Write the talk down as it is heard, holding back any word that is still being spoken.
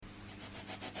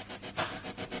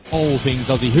All things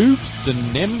Aussie hoops and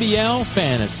NBL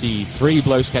fantasy. Three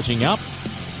blokes catching up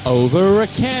over a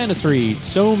can of three.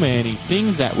 So many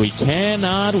things that we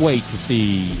cannot wait to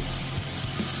see.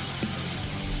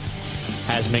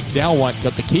 Has McDowell White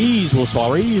got the keys? Will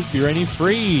Suarez be raining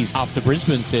threes? After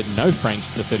Brisbane said no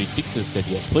Franks, the 36ers said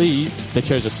yes please. They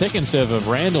chose a second serve of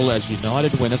Randall as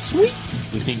United win a sweep.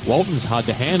 We think Walton's hard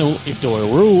to handle. If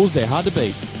Doyle rules, they're hard to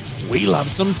beat. We love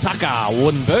some Tucker.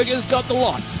 Wooden Burgers got the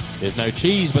lot. There's no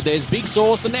cheese, but there's big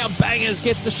sauce, and now Bangers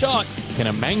gets the shot. Can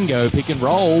a mango pick and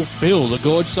roll fill the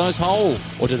gorge-sized hole?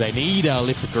 Or do they need a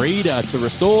lift greeter to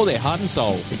restore their heart and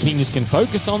soul? The Kings can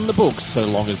focus on the books, so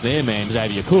long as their man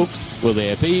Xavier cooks. Will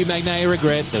there be Magnay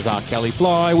regret? Does R. Kelly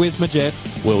fly with Majet?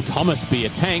 Will Thomas be a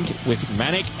tank with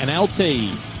Manic and LT?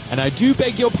 And I do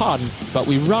beg your pardon, but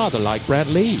we rather like Brad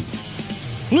Lee.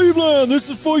 Cleveland, this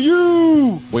is for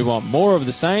you! We want more of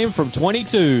the same from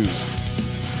 22.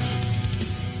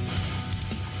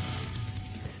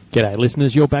 G'day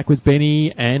listeners, you're back with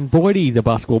Benny and Boydie, the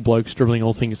basketball blokes dribbling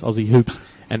all things Aussie hoops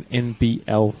and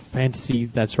NBL fantasy.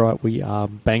 That's right, we are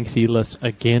Banksy-less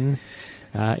again.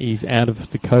 He's out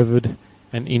of the COVID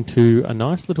and into a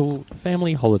nice little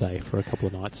family holiday for a couple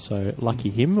of nights. So lucky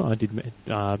him. I did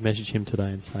message him today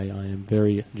and say I am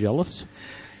very jealous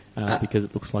because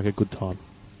it looks like a good time.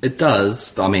 It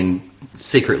does. I mean,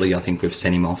 secretly, I think we've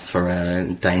sent him off for a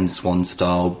Dane Swan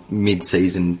style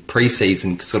mid-season,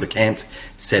 pre-season sort of camp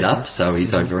set up. So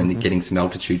he's over and getting some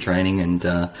altitude training.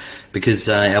 And because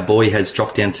our boy has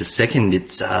dropped down to second,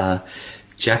 it's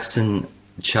Jackson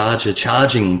Charger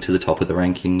charging to the top of the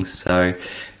rankings. So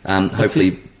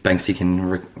hopefully Banksy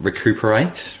can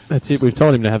recuperate. That's it. We've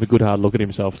told him to have a good hard look at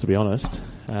himself, to be honest.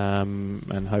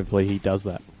 And hopefully he does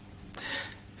that.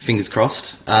 Fingers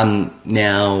crossed.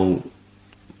 Now,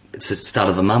 it's the start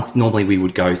of a month. Normally we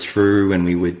would go through and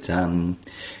we would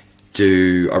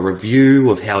do a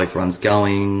review of how everyone's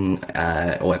going,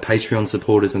 or our Patreon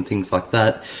supporters and things like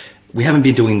that. We haven't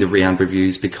been doing the round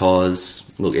reviews because,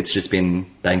 look, it's just been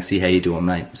Banksy, how you doing,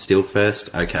 mate? Still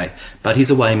first? Okay. But he's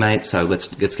away, mate, so let's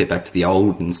get back to the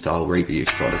olden style review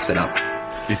sort of setup.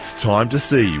 It's time to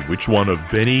see which one of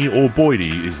Benny or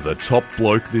Boydie is the top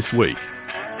bloke this week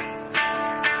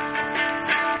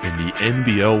in the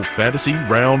NBL Fantasy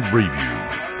Round Review.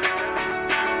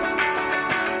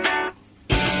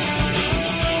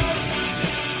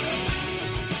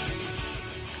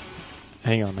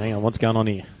 Hang on. What's going on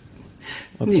here?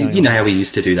 You know how we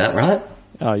used to do that, right?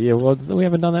 Oh, yeah. Well, we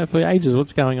haven't done that for ages.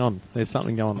 What's going on? There's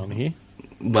something going on here.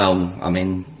 Well, I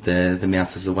mean, the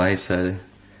mouse is away, so...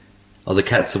 Oh, the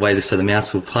cat's away, so the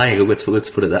mouse will play.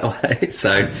 Let's put it that way.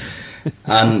 So...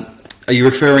 Are you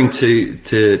referring to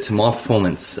my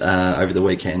performance over the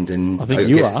weekend? And I think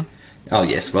you are. Oh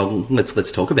yes. Well,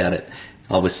 let's talk about it.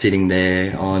 I was sitting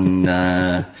there on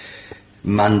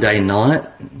Monday night.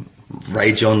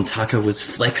 Ray John Tucker was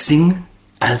flexing,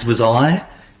 as was I.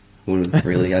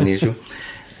 Really unusual.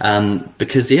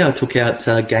 Because I took out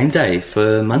game day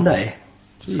for Monday.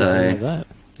 Jeez, I love that.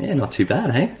 Yeah, not too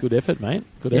bad, hey. Good effort, mate.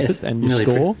 Good effort. And your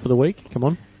score for the week? Come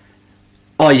on.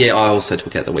 Oh, yeah, I also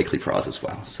took out the weekly prize as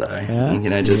well. So,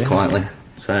 just quietly.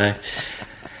 So,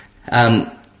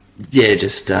 that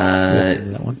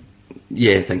one.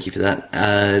 Yeah, thank you for that.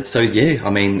 I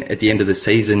mean, at the end of the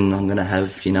season, I'm going to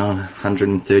have,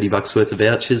 $130 worth of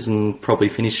vouchers and probably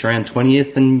finish around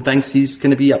 20th, and Banksy's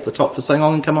going to be up the top for so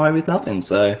long and come away with nothing.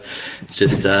 So, it's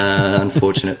just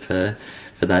unfortunate for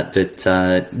that. But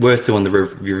worth doing the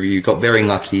review. Got very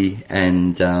lucky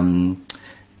and...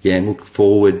 look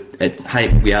forward.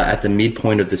 We are at the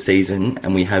midpoint of the season,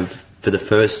 and we have, for the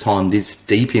first time this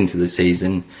deep into the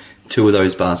season, two of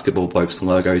those basketball blokes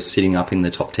logos sitting up in the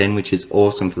top 10, which is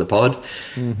awesome for the pod.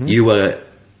 Mm-hmm. You were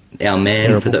our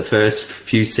man for the first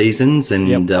few seasons, and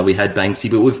we had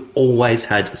Banksy, but we've always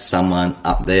had someone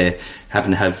up there. Happen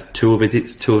to have two of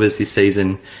us this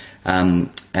season. We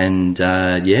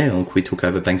took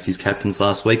over Banksy's captains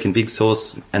last week, and Big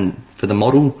Sauce, and for the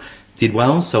model, did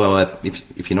well. So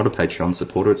if you're not a Patreon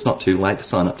supporter, it's not too late to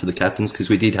sign up to the captains, because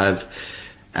we did have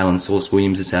Alan Sauce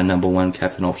Williams as our number one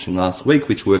captain option last week,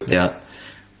 which worked out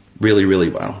really, really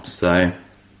well. So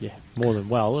yeah, more than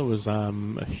well. It was a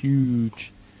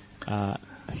huge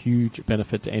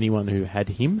benefit to anyone who had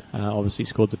him. Obviously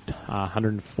scored the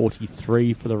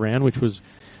 143 for the round, which was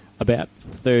about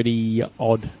 30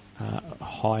 odd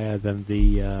higher than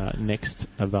the next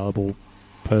available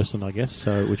person, I guess,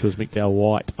 so which was McDowell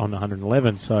White on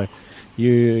 111. So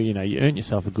you earn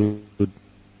yourself a good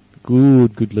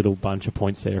little bunch of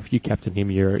points there. If you captain him,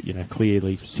 you're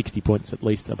clearly 60 points at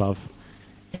least above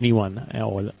anyone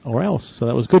or else. So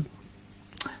that was good.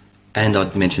 And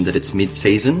I'd mentioned that it's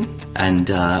mid-season, and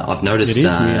I've noticed... It is.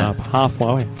 We are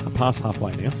past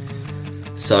halfway now.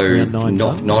 So,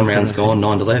 nine rounds gone,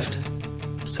 9 to left.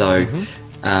 So,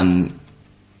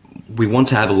 we want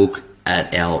to have a look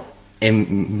at our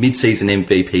mid-season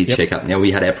MVP checkup. Now,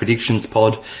 we had our predictions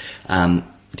pod.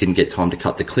 Didn't get time to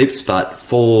cut the clips, but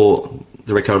for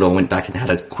the record, I went back and had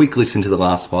a quick listen to the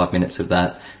last 5 minutes of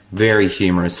that. Very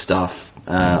humorous stuff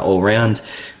all round.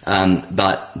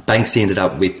 But Banksy ended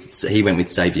up he went with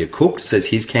Xavier Cooks as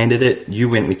his candidate. You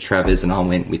went with Travers, and I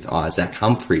went with Isaac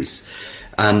Humphries.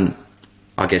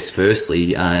 I guess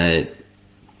firstly,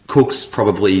 Cooks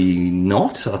probably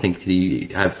not. I think you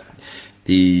have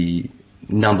the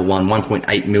number one,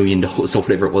 $1.8 million or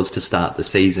whatever it was to start the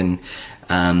season.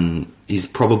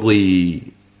 You'd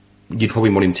probably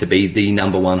want him to be the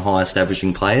number one highest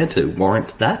averaging player to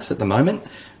warrant that at the moment.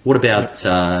 What about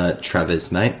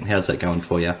Travers, mate? How's that going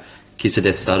for you? Kiss of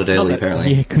Death started early,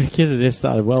 apparently. Yeah, Kiss of Death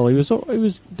started well. He was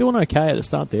doing okay at the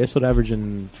start there, sort of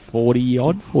averaging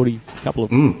 47s,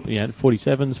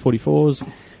 44s,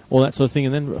 all that sort of thing.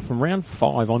 And then from round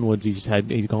 5 onwards, he's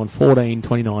gone 14,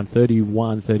 29,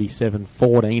 31, 37,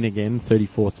 14 again,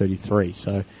 34, 33.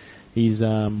 So he's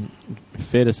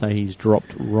fair to say he's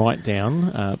dropped right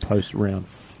down post round,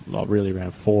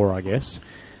 round 4, I guess,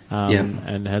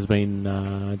 and has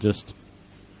been just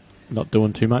not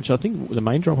doing too much. I think the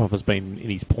main drop-off has been in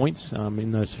his points.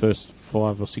 In those first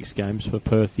 5 or 6 games for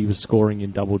Perth, he was scoring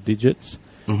in double digits.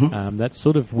 That's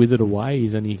sort of withered away.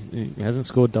 He hasn't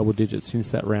scored double digits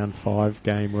since that round 5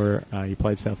 game where he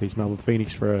played South East Melbourne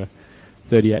Phoenix for a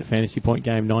 38 fantasy point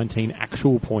game, 19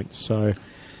 actual points. So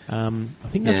I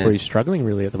think that's where he's struggling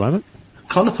really at the moment.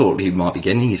 Kind of thought he might be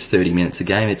getting his 30 minutes a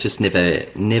game. It just never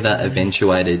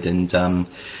eventuated, and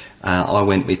I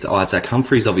went with Isaac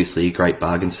Humphries, obviously a great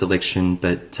bargain selection,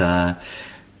 but I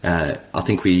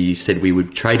think we said we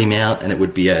would trade him out and it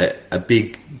would be a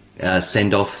big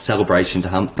send-off celebration to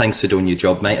Hump. Thanks for doing your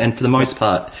job, mate. And for the most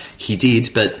part, he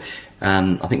did, but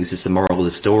I think this is the moral of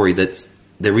the story, that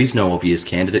there is no obvious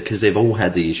candidate because they've all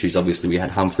had the issues. Obviously, we had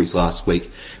Humphries last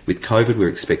week with COVID. We're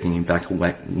expecting him back.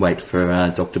 We'll wait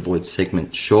for Dr. Boyd's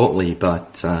segment shortly,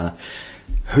 but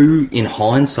who, in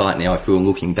hindsight now, if we were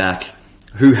looking back,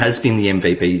 who has been the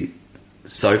MVP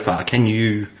so far? Can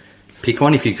you pick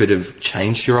one if you could have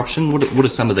changed your option? What are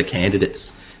some of the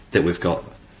candidates that we've got?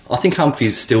 I think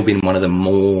Humphrey's still been one of the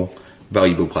more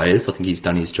valuable players. I think he's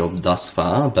done his job thus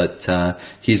far, but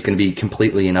he's going to be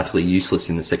completely and utterly useless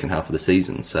in the second half of the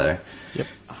season. So, yep,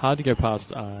 hard to go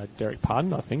past Derek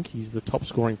Pardon. I think he's the top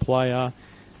scoring player.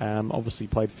 Obviously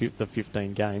played the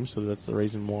 15 games, so that's the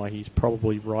reason why he's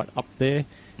probably right up there.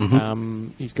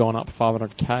 He's gone up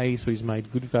 500k, so he's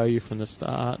made good value from the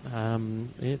start.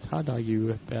 It's hard to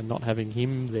argue about not having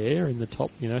him there in the top,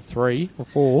 3 or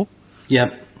 4.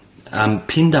 Yeah.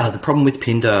 Pinder, the problem with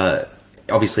Pinder,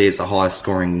 obviously as the highest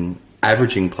scoring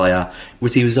averaging player,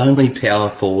 was he was only power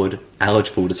forward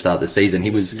eligible to start the season. He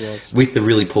was with the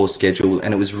really poor schedule,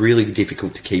 and it was really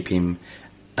difficult to keep him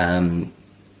and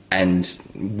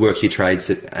work your trades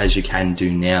as you can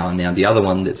do now. Now, the other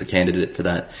one that's a candidate for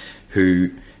that, who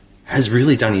has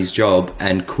really done his job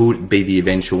and could be the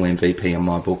eventual MVP on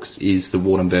my books, is the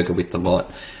Wardenberger with the lot,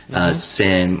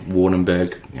 Sam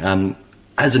Wardenberg.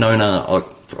 As an owner,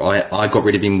 I got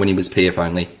rid of him when he was PF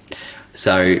only.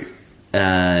 So,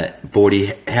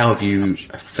 Bordy, how have you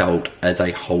felt as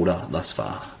a holder thus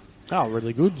far? Oh,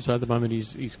 really good. So at the moment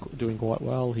he's doing quite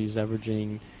well. He's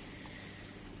averaging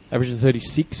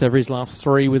 36 over his last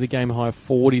 3 with a game high of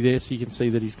 40 there, so you can see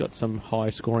that he's got some high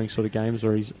scoring sort of games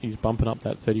where he's bumping up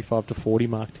that 35 to 40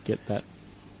 mark to get that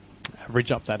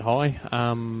average up that high.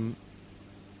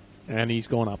 And he's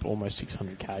gone up almost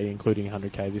 600k, including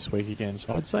 100k this week again.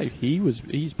 So I'd say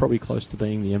he's probably close to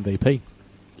being the MVP.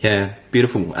 Yeah,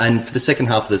 beautiful. And for the second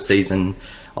half of the season,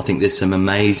 I think there's some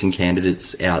amazing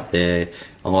candidates out there.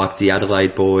 I like the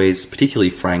Adelaide boys, particularly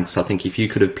Franks. I think if you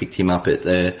could have picked him up at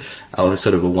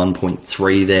sort of a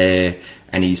 1.3 there,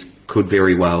 and he could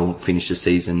very well finish the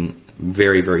season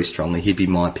very, very strongly, he'd be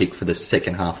my pick for the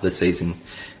second half of the season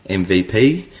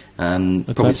MVP.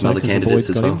 Probably some other candidates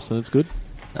as well. So that's good.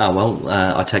 Oh,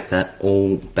 well, I take that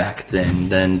all back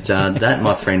then. And that,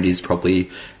 my friend, is probably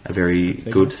a very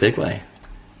good segue.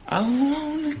 I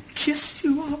wanna kiss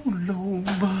you all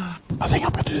over. I think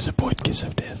I'm going to do the Boyd Kiss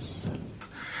of Death.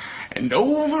 And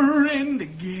over and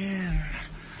again.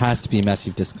 Has to be a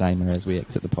massive disclaimer as we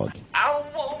exit the pod. I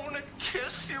wanna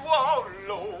kiss you all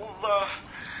over.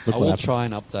 I will try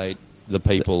and update the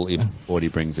people if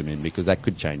Boydie brings him in, because that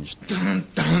could change. Dun,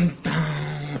 dun,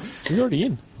 dun. He's already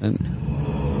in.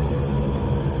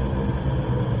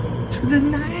 To the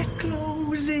night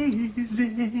closes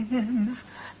closing.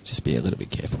 Just be a little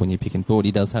bit careful when you're picking forward.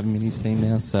 He does have him in his team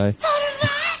now, so...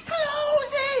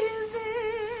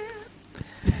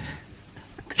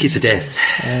 Kiss of death.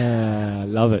 I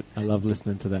love it. I love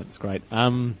listening to that. It's great.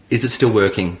 Is it still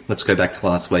working? Let's go back to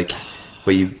last week,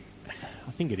 where you...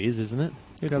 I think it is, isn't it?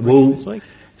 Who'd I bring in this week?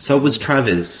 So it was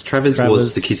Travers. Travers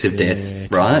was the kiss of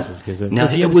death, right? Now,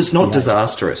 it was not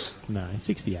disastrous. No,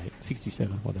 68,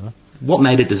 67, whatever. What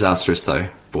made it disastrous, though,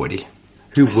 Boydie?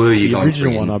 Who were you going to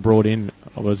bring in? The original one I brought in,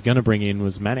 I was going to bring in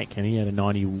was Manic, and he had a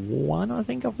 91, I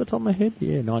think, off the top of my head.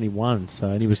 Yeah, 91. So,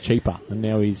 and he was cheaper, and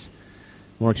now he's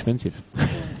more expensive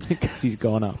because he's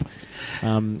gone up.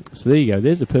 So there you go.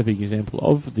 There's a perfect example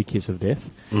of the kiss of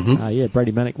death. Mm-hmm.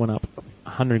 Brady Manic went up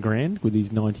 100 grand with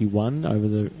his 91 over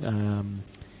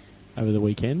the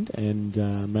weekend, and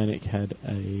Manic had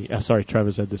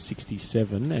Travers had the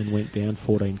 67 and went down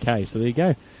 14k. So there you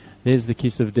go. There's the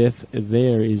kiss of death.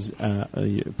 There is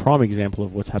a prime example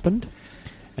of what's happened.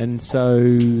 And so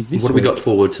this what have we got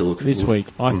forward to look this week?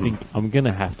 I think I'm going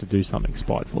to have to do something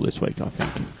spiteful this week. I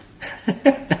think.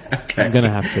 Okay. I'm going to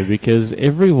have to, because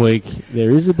every week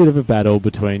there is a bit of a battle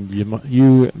between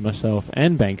you, myself,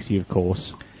 and Banksy, of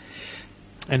course.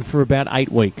 And for about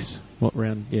 8 weeks,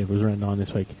 it was around 9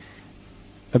 this week.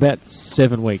 About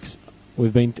 7 weeks,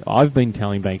 I've been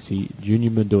telling Banksy, Junior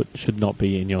Madut should not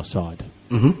be in your side.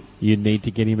 Mm-hmm. You need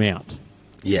to get him out.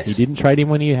 Yes. You didn't trade him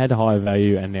when he had high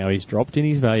value, and now he's dropped in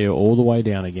his value all the way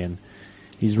down again.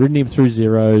 He's ridden him through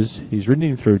zeros. He's ridden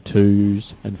him through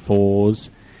 2s and 4s.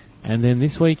 And then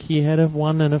this week he had a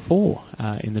 1 and a 4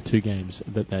 in the 2 games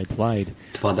that they played.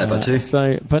 Divide that by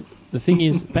 2. But the thing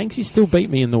is, Banksy still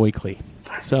beat me in the weekly.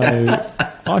 So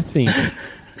I think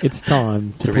it's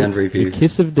time to put the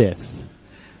kiss of death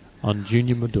on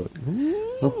Junior Madut.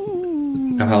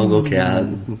 Oh, look out.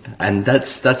 And that's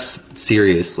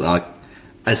serious. Like,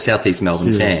 as Southeast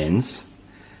Melbourne fans,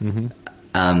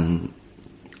 I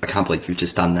can't believe you've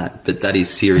just done that, but that is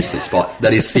seriously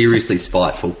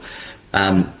spiteful.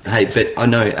 Hey, but I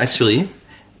know, actually,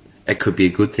 it could be a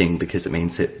good thing because it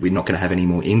means that we're not going to have any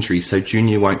more injuries, so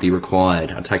Junior won't be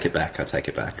required. I take it back.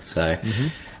 So,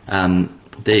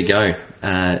 there you go.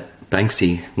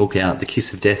 Banksy, look out. The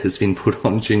kiss of death has been put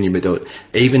on Junior Madut.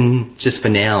 Even just for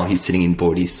now, he's sitting in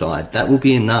Boydie's side. That will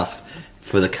be enough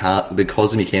for the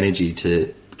cosmic energy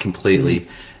to completely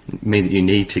mean that you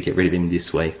need to get rid of him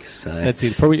this week. So that's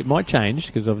it. Probably it might change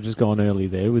because I've just gone early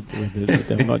there with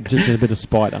just in a bit of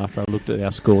spite after I looked at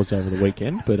our scores over the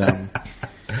weekend. But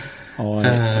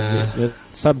they're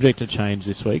subject to change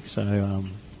this week, so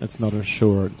it's not an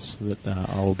assurance that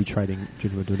I will be trading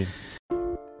Junior Madut in.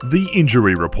 The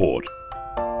Injury Report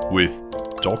with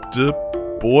Dr.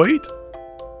 Boyd.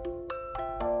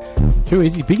 Too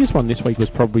easy. Biggest one this week was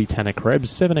probably Tanner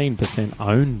Krebs, 17%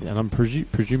 owned, and I'm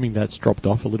presuming that's dropped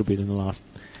off a little bit in the last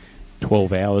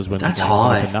 12 hours. That's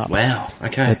high. Wow.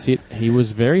 Okay. That's it. He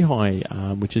was very high,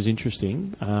 which is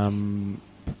interesting.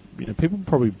 People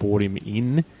probably bought him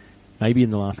in maybe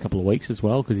in the last couple of weeks as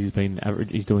well because he's doing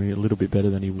a little bit better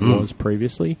than he was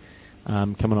previously.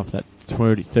 Coming off that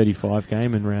 35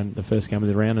 game and round the first game of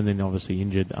the round, and then obviously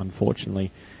injured,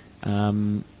 unfortunately.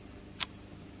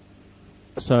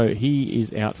 So he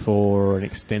is out for an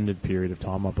extended period of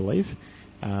time, I believe.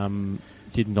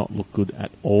 Did not look good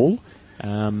at all.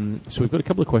 So we've got a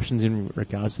couple of questions in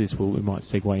regards to this we might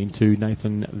segue into.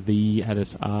 Nathan V had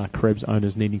us, are Krebs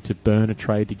owners needing to burn a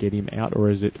trade to get him out, or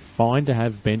is it fine to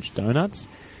have bench donuts?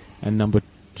 And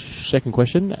second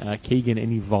question, Keegan,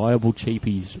 any viable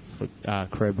cheapies for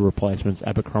Krebs replacements,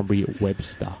 Abercrombie,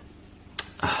 Webster?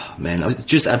 Oh, man, I was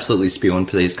just absolutely spewing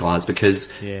for these guys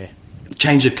because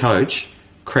change of coach,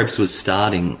 Krebs was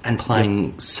starting and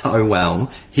playing so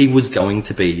well. He was going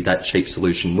to be that cheap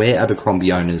solution. We're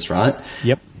Abercrombie owners, right?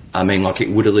 Yep. I mean, like,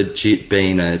 it would have legit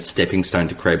been a stepping stone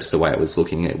to Krebs the way it was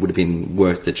looking. It would have been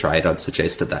worth the trade, I'd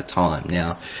suggest, at that time.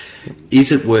 Now,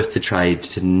 is it worth the trade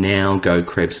to now go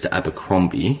Krebs to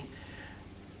Abercrombie?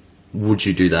 Would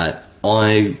you do that?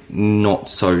 I'm not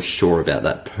so sure about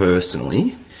that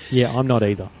personally. Yeah, I'm not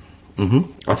either.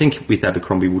 I think with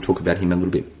Abercrombie, we'll talk about him a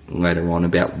little bit later on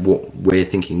about what we're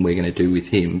thinking we're going to do with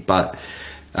him. But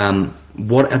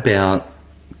what about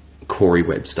Corey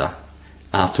Webster?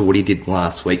 After what he did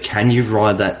last week, can you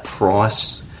ride that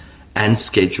price and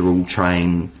schedule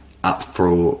train up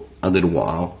for a little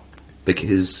while?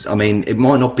 Because, I mean, it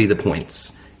might not be the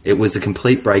points. It was a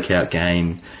complete breakout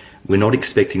game. We're not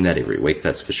expecting that every week,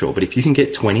 that's for sure. But if you can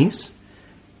get 20s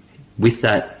with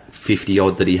that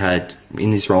 50-odd that he had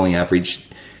in this rolling average,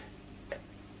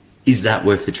 is that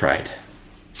worth the trade?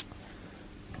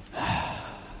 I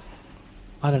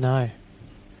don't know.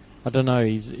 I don't know.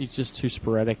 He's just too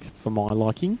sporadic for my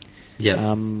liking. Yeah.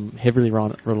 Heavily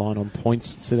relying on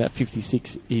points. So that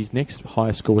 56, his next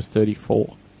highest score was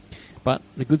 34. But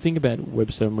the good thing about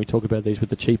Webster, and we talk about these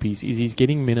with the cheapies, is he's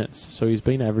getting minutes. So he's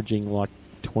been averaging like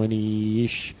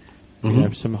 20-ish,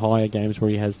 some higher games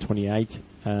where he has 28,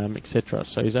 etc.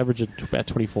 So he's averaged about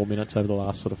 24 minutes over the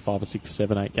last sort of 5 or 6,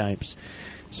 7, 8 games.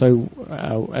 So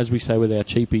as we say with our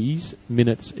cheapies,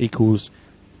 minutes equals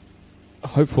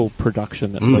hopeful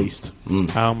production at least.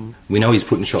 We know he's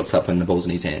putting shots up when the ball's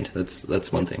in his hand.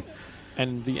 That's one thing.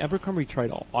 And the Abercrombie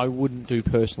trade I wouldn't do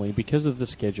personally because of the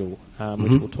schedule,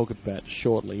 which we'll talk about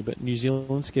shortly. But New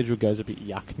Zealand's schedule goes a bit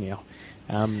yuck now.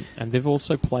 And they've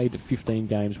also played 15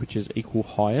 games, which is equal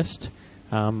highest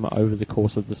over the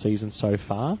course of the season so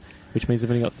far, which means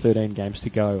they've only got 13 games to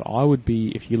go. I would be,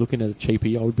 if you're looking at a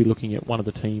cheapie, I would be looking at one of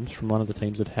the teams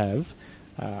that have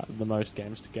the most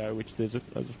games to go, which there's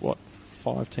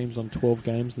 5 teams on 12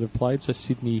 games that have played. So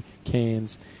Sydney,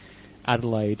 Cairns,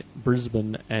 Adelaide,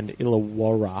 Brisbane and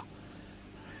Illawarra.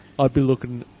 I'd be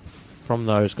looking from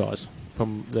those guys, for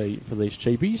these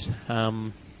cheapies.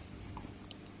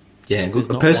 Good.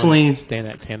 Not Personally, one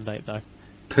standout candidate though.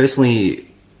 Personally,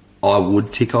 I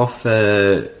would tick off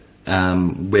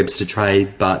Webster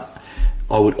trade, but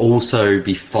I would also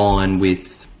be fine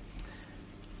with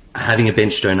having a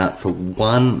bench donut for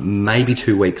 1, maybe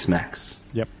 2 weeks max.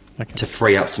 Yep. Okay. To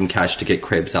free up some cash to get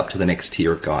Krebs up to the next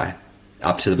tier of guy.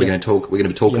 We're going to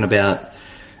be talking about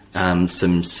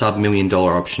some sub $1 million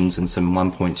options and some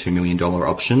 $1.2 million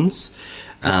options.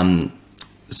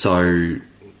 So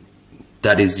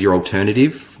that is your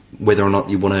alternative. Whether or not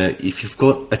you want to, if you've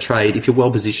got a trade, if you're well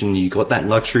positioned, you've got that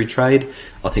luxury trade,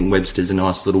 I think Webster's a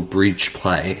nice little bridge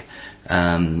play.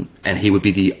 And he would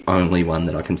be the only one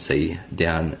that I can see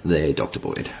down there, Dr.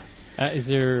 Boyd. Is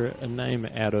there a name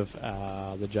out of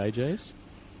the JJs?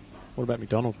 What about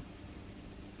McDonald?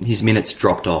 His minutes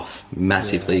dropped off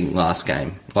massively last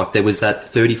game. Like, there was that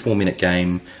 34-minute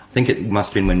game. I think it must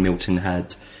have been when Milton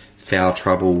had foul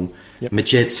trouble. Yep.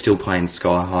 Majet's still playing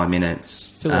sky-high minutes.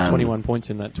 Still had 21 points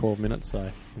in that 12 minutes,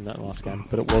 though, in that last game.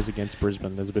 But it was against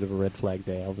Brisbane. There's a bit of a red flag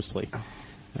there, obviously.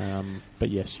 But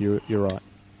yes, you're right.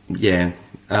 Yeah.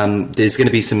 There's going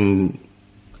to be some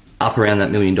up around that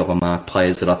 $1 million mark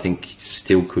players that I think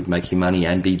still could make you money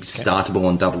and be startable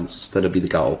on doubles. That'll be the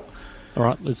goal. All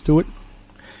right, let's do it.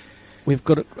 We've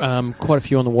got quite a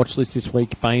few on the watch list this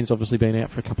week. Bain's obviously been out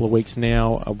for a couple of weeks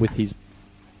now with his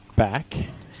back.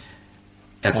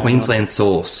 Our Queensland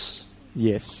source.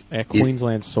 Yes, our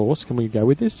Queensland source. Can we go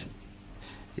with this?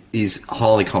 Is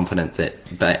highly confident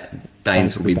that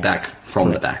Baines will be back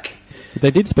from the back. They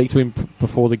did speak to him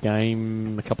before the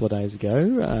game a couple of days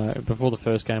ago, before the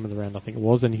first game of the round, I think it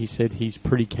was, and he said he's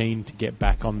pretty keen to get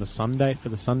back on the Sunday for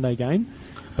the Sunday game,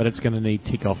 but it's going to need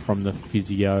tick off from the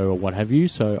physio or what have you,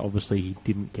 so obviously he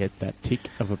didn't get that tick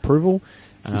of approval.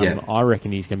 I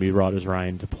reckon he's going to be right as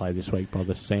rain to play this week by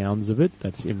the sounds of it.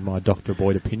 That's in my Dr.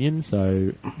 Boyd opinion,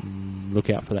 so look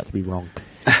out for that to be wrong.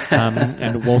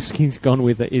 And Wolski's gone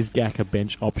with is Gak a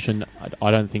bench option?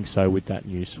 I don't think so with that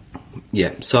news.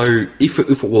 Yeah, so if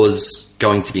it was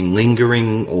going to be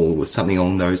lingering or something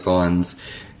along those lines,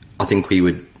 I think we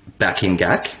would back in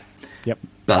Gak. Yep.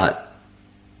 But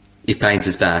if Baines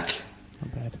is back,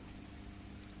 not bad.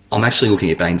 I'm actually looking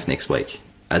at Baines next week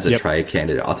as a trade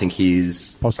candidate. I think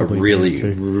he's possibly a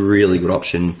really good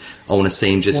option. I want to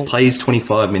see him just play his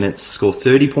 25 minutes, score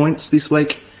 30 points this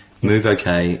week, move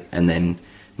okay, and then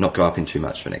not go up in too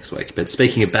much for next week. But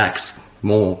speaking of backs,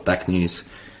 more back news.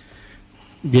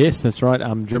 Yes, that's right.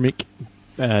 Drmic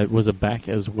was a back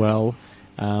as well.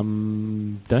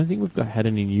 Don't think we've had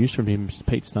any news from him.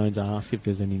 Pete Stone's asked if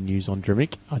there's any news on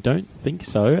Drmic. I don't think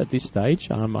so at this stage.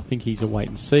 I think he's a wait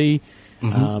and see.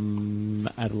 Mm-hmm.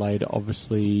 Adelaide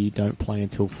obviously don't play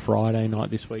until Friday night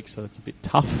this week, so it's a bit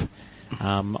tough.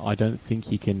 I don't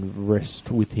think you can rest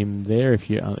with him there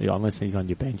unless he's on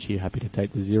your bench. You're happy to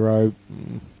take the 0.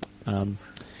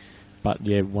 But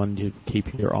yeah, one to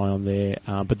keep your eye on there.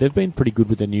 But they've been pretty good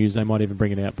with the news. They might even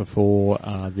bring it out before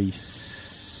the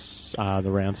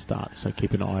round starts. So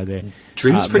keep an eye there.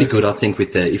 Dream's pretty good, I think.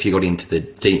 With if you got into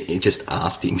just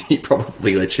asked him, he'd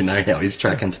probably let you know how he's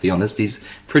tracking. To be honest, he's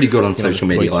pretty good on social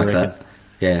media like that.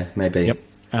 Yeah, maybe. Yep.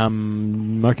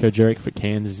 Moko Jerick for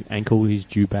Cairns' ankle. He's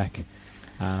due back.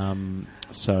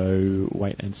 So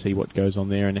wait and see what goes on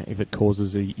there, and if it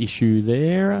causes an issue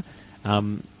there.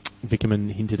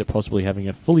 Vickerman hinted at possibly having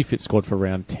a fully fit squad for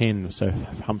round 10. So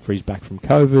Humphrey's back from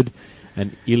COVID,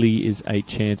 and Illy is a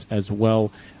chance as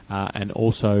well. And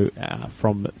also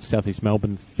from Southeast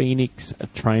Melbourne, Phoenix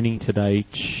training today.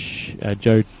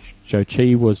 Joe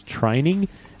Chi was training,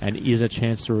 and is a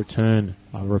chance to return.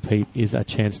 I repeat, is a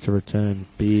chance to return.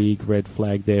 Big red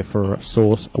flag there for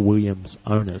Source Williams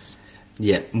owners.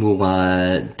 Yeah, we'll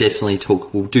definitely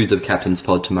talk. We'll do the captain's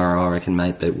pod tomorrow, I reckon,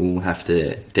 mate, but we'll have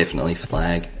to definitely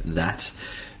flag that.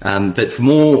 But for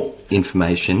more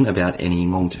information about any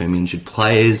long-term injured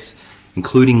players,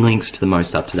 including links to the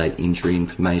most up-to-date injury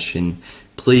information,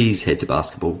 please head to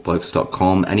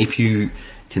basketballblokes.com. And if you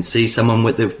can see someone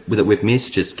with that we've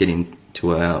missed, just get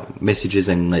into our messages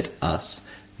and let us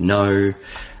know.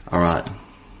 All right.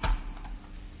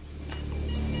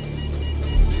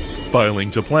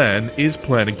 Failing to plan is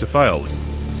planning to fail.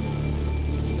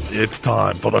 It's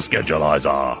time for the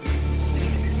Schedulizer.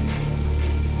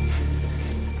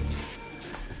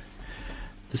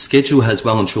 The schedule has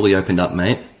well and truly opened up,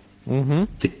 mate. Mm-hmm.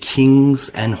 The Kings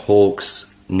and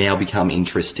Hawks now become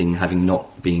interesting, having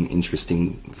not been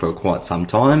interesting for quite some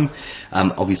time.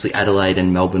 Obviously, Adelaide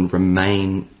and Melbourne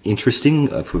remain interesting.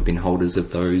 If we've been holders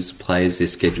of those players, their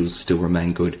schedules still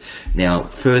remain good. Now,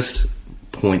 first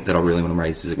point that I really want to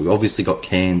raise is that we've obviously got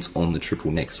Cairns on the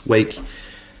triple next week.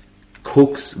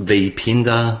 Cooks v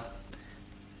Pinder.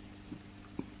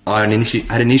 I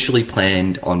had initially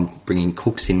planned on bringing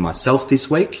Cooks in myself this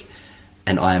week,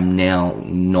 and I am now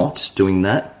not doing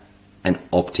that and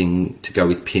opting to go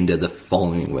with Pinder the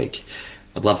following week.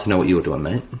 I'd love to know what you're doing,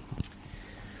 mate.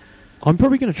 I'm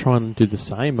probably going to try and do the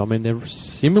same. I mean, they're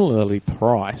similarly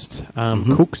priced.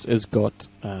 Cooks has got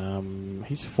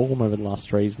his form over the last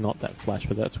 3 is not that flash,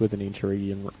 but that's with an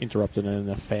injury and interrupted and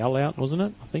a foul out, wasn't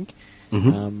it? I think.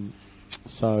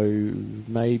 So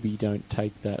maybe don't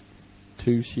take that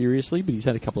too seriously, but he's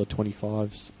had a couple of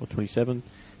 25s or 25 and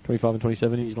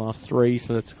 27 in his last 3,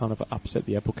 so that's kind of upset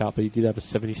the apple cart, but he did have a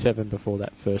 77 before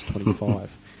that first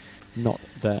 25 not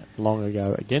that long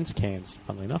ago against Cairns,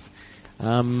 funnily enough.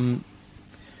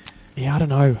 Yeah, I don't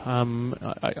know.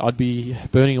 I'd be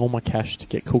burning all my cash to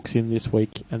get Cooks in this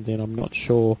week, and then I'm not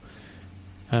sure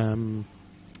whether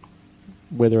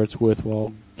it's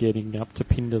worthwhile getting up to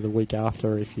Pinder the week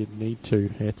after if you need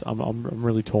to. I'm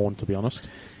really torn, to be honest.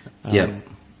 Yeah.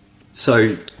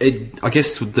 So I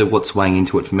guess what's weighing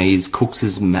into it for me is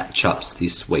Cooks' matchups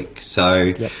this week.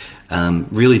 So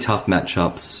really tough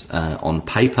matchups on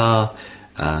paper,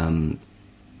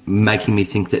 making me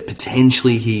think that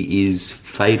potentially he is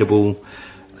fadeable.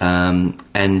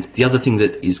 And the other thing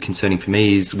that is concerning for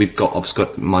me is I've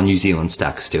got my New Zealand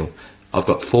stack still. I've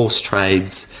got forced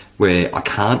trades where I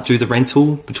can't do the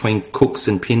rental between Cooks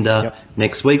and Pinder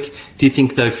next week. Do you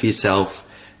think, though, for yourself,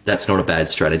 that's not a bad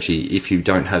strategy if you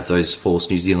don't have those forced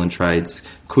New Zealand trades?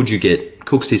 Could you get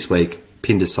Cooks this week,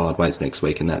 Pinder sideways next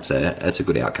week, and that's a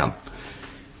good outcome?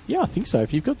 Yeah, I think so.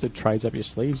 If you've got the trades up your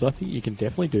sleeves, I think you can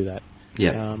definitely do that.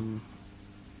 Yeah.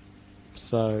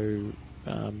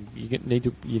 You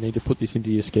need to put this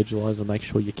into your schedulizer and make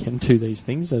sure you can do these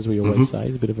things, as we always say.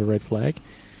 It's a bit of a red flag.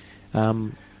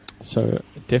 So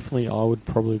definitely, I would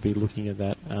probably be looking at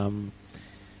that.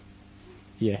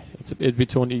 It's a bit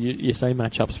torn. You say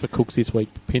matchups for Cooks this week.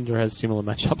 Pinder has similar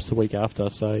matchups the week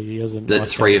after, so he hasn't. The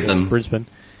 3 of them. Brisbane,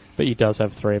 but he does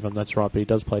have 3 of them. That's right. But he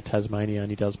does play Tasmania and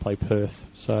he does play Perth.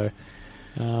 So,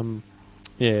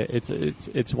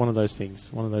 it's one of those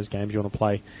things. One of those games you want to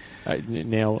play.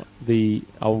 Now,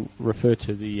 I'll refer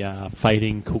to the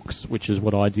fading Cooks, which is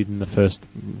what I did in the first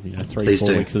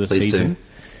 3-4 weeks of the season,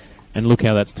 and look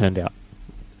how that's turned out.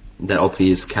 That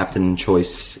obvious captain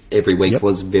choice every week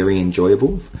was very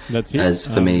enjoyable. That's it. As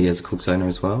for me as a Cooks owner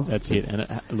as well. That's it. And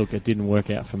it didn't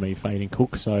work out for me fading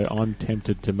Cook, so I'm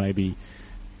tempted to maybe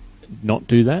not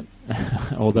do that.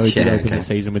 Although he did open the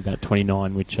season with that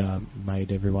 29, which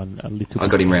made everyone a little bit... I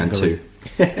got him round 2.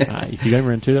 If you got him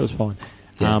round 2, that was fine.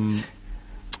 Yeah.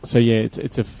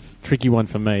 It's a tricky one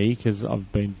for me because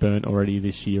I've been burnt already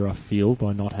this year, I feel,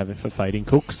 by not having for fading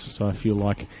Cooks. So I feel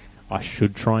like I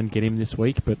should try and get him this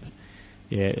week, but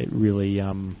it really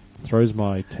throws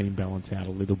my team balance out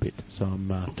a little bit. So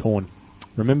I'm torn.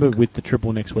 Remember, with the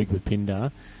triple next week with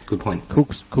Pinder, good point.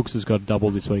 Cooks has got double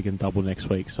this week and double next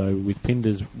week. So with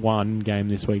Pinder's 1 game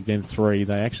this week, then 3,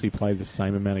 they actually play the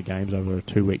same amount of games over a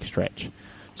 2-week stretch.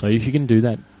 So if you can do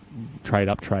that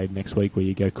trade next week where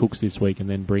you go Cooks this week and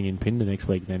then bring in Pinder next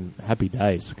week, then happy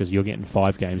days because you're getting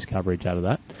 5 games coverage out of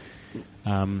that.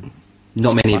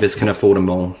 Not many of us can afford them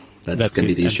all. That's going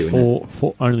to be the issue.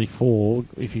 Only 4.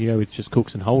 If you go with just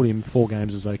Cooks and hold him, 4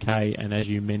 games is okay. And as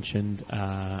you mentioned,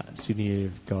 Sydney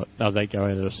have got they go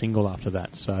out at a single after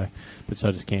that. So, but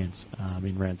so does Cairns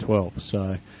in round 12.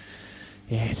 So,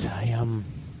 yeah, it's a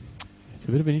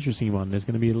bit of an interesting one. There's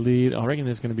going to be I reckon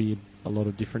there's going to be a lot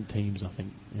of different teams. I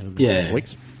think.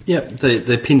 Weeks. Yeah.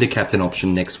 The Pinder captain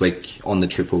option next week on the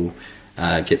triple.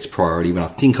 gets priority when I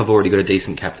think I've already got a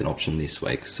decent captain option this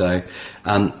week. So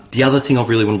the other thing I've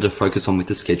really wanted to focus on with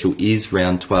the schedule is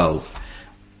round 12.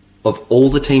 Of all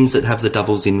the teams that have the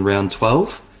doubles in round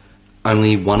 12,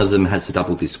 only one of them has the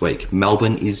double this week.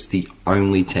 Melbourne is the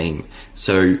only team.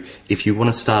 So if you want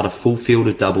to start a full field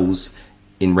of doubles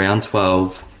in round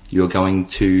 12, you're going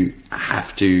to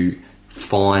have to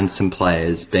find some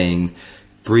players, being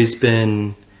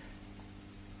Brisbane,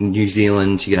 New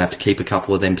Zealand. You're going to have to keep a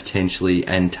couple of them potentially,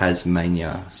 and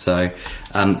Tasmania. So,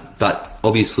 but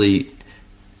obviously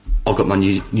I've got my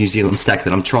New Zealand stack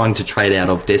that I'm trying to trade out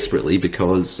of desperately,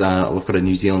 because I've got a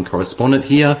New Zealand correspondent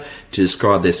here to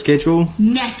describe their schedule.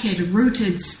 Knackered,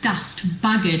 rooted, stuffed,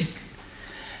 buggered.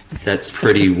 That's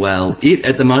pretty well it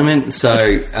at the moment.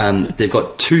 So they've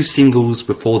got 2 singles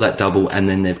before that double, and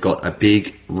then they've got a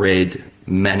big red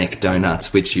manic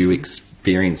donuts, which you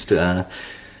experienced earlier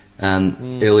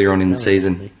on in the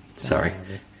season. Sorry,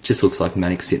 just looks like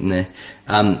manic sitting there.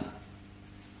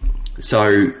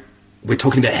 So we're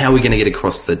talking about how we're going to get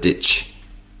across the ditch,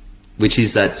 which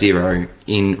is that 0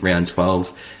 in round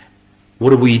 12.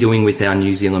 What are we doing with our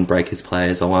New Zealand Breakers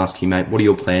players? I'll ask you, mate, what are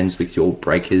your plans with your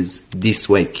Breakers this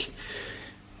week?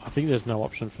 I think there's no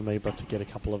option for me but to get a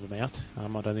couple of them out. I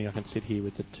don't think I can sit here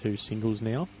with the 2 singles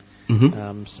now.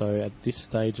 Mm-hmm. So at this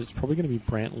stage, it's probably going to be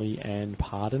Brantley and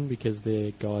Pardon, because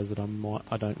they're guys that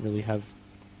I don't really have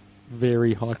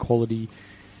very high quality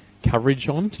coverage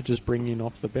on to just bring in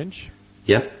off the bench.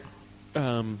 Yep.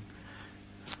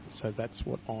 So that's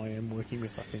what I am working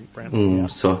with, I think, Brantley.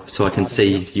 So I can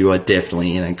see you are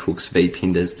definitely in a Cooks v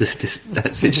Pinders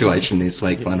that situation this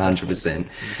week, 100%.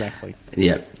 Exactly.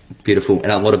 Yeah, beautiful.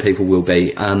 And a lot of people will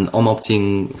be. I'm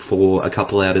opting for a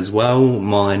couple out as well.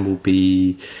 Mine will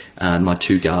be my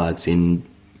 2 guards in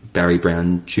Barry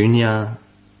Brown Jr.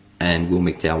 and Will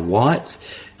McDowell White.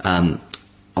 I'm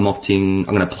going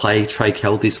to play Trey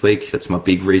Kell this week. That's my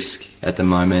big risk at the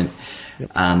moment.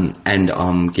 Yep. And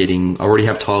I already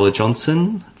have Tyler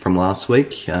Johnson from last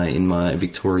week in my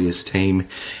victorious team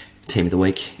of the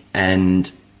week,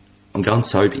 and I'm going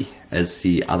Sobey as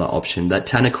the other option. That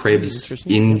Tanner Krebs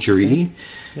injury,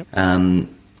 Yep. I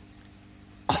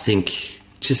think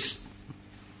just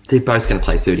they're both going to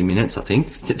play 30 minutes, I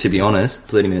think, to be honest,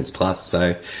 30 minutes plus.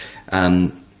 So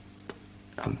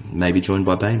maybe joined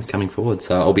by Baines coming forward.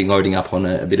 So I'll be loading up on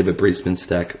a bit of a Brisbane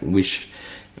stack. Wish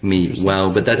me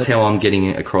well, but that's how I'm getting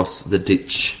it across the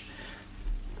ditch.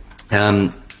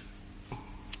 Anything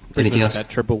else? That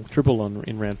triple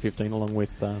in round 15 along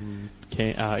with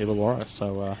Illawarra.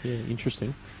 So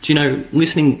interesting. Do you know,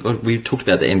 listening, we talked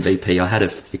about the MVP. I had a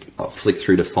flick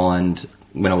through to find,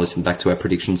 when I listened back to our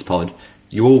predictions pod,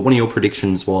 one of your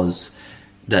predictions was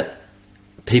that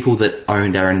people that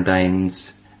owned Aaron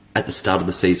Baines at the start of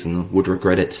the season would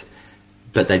regret it,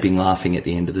 but they'd been laughing at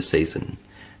the end of the season.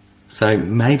 So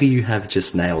maybe you have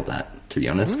just nailed that, to be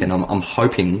honest, and I'm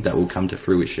hoping that will come to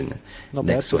fruition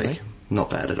next week. Not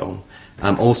bad at all.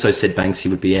 Also said Banksy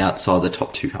would be outside the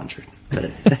top 200.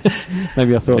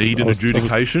 Maybe I thought... Need an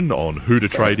adjudication on who to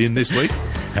trade in this week?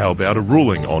 How about a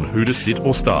ruling on who to sit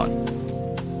or start?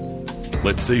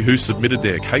 Let's see who submitted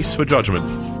their case for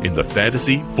judgment in the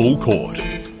Fantasy Full Court.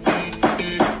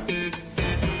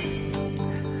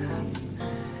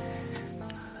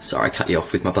 Sorry, I cut you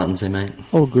off with my buttons there, mate.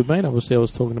 Oh, good, mate. Obviously, I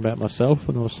was talking about myself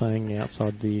when I was saying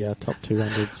outside the top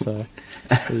 200. So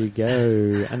there you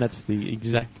go. And that's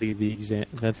that's the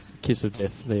kiss of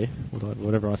death there.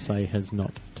 Whatever I say has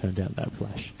not turned out that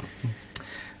flash.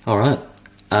 All right.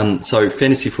 So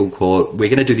Fantasy Full Court, we're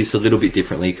going to do this a little bit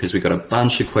differently because we've got a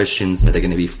bunch of questions that are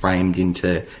going to be framed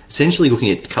into essentially looking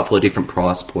at a couple of different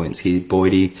price points here,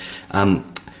 Boydie.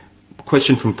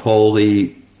 Question from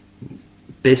Paulie.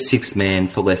 Best sixth man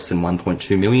for less than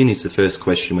 1.2 million is the first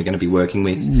question we're going to be working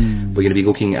with. We're going to be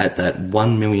looking at that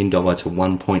 $1 million to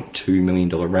 $1.2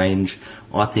 million range.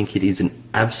 I think it is an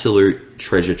absolute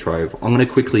treasure trove. I'm going to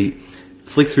quickly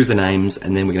flick through the names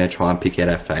and then we're going to try and pick out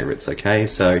our favourites, okay?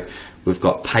 So we've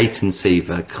got Peyton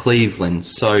Seaver, Cleveland,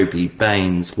 Sobey,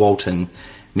 Baines, Walton,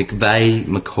 McVeigh,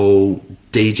 McCall,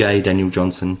 DJ, Daniel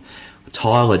Johnson,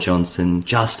 Tyler Johnson,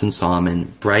 Justin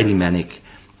Simon, Brady Manick,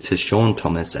 to Sean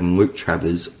Thomas and Luke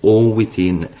Travers, all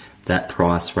within that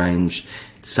price range,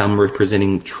 some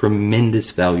representing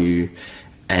tremendous value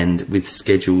and with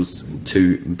schedules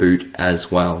to boot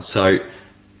as well. So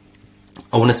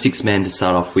I want a six-man to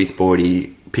start off with,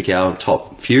 Boydie. Pick our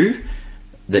top few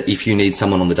that if you need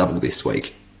someone on the double this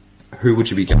week, who would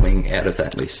you be going out of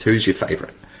that list? Who's your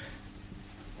favourite?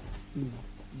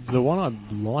 The one I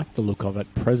like the look of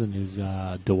at present is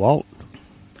DeWalt.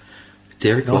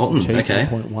 Derek Nice Walton, and cheap, okay.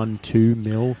 1.12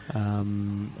 mil.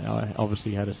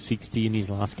 Obviously had a 60 in his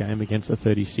last game against the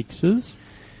 36ers,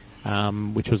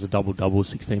 which was a double-double,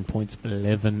 16 points,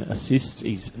 11 assists.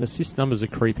 His assist numbers are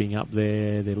creeping up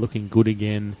there. They're looking good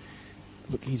again.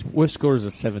 Look, his worst score is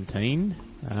a 17.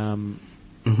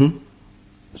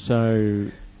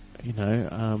 So,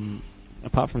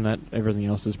 apart from that, everything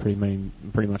else has pretty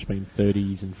much been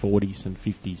 30s and 40s and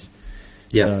 50s.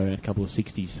 Yeah. So a couple of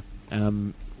 60s.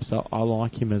 So I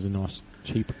like him as a nice,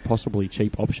 possibly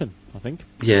cheap option, I think.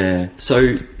 Yeah.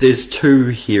 So there's two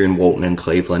here in Walton and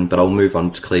Cleveland, but I'll move on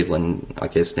to Cleveland, I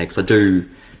guess, next. I do.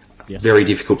 Yes. Very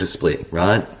difficult to split,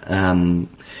 right?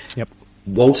 Yep.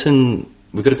 Walton,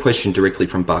 we've got a question directly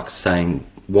from Bucks saying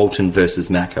Walton versus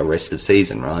Macca rest of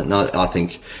season, right? And I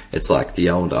think it's like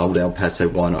the old El Paso,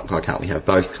 why can't we have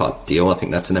both type deal? I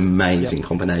think that's an amazing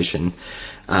combination.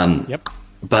 Yep.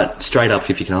 But straight up,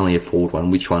 if you can only afford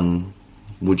one, which one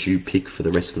would you pick for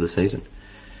the rest of the season?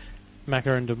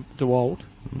 Macca and DeWalt.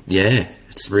 Yeah,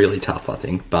 it's really tough, I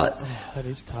think. But that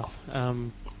is tough. I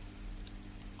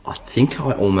think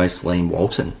I almost lean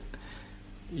Walton.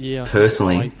 Yeah,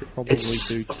 personally, it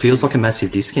feels like a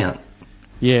massive discount.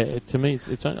 Yeah, to me,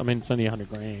 it's only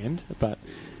 $100,000, but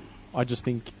I just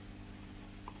think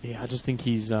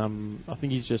he's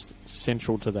just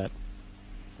central to that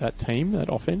team,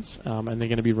 that offense, and they're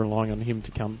going to be relying on him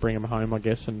to come bring him home, I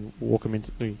guess, and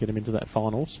get him into that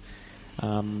finals.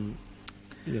 Having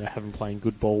playing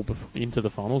good ball into the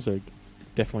finals, they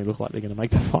definitely look like they're going to make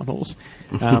the finals.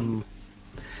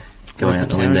 Going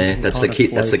out on him there. That's the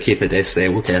kid. That's the kid that S there.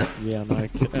 Look out. Yeah, no.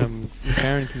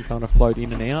 Karen can kind of float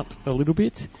in and out a little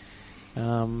bit.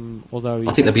 Although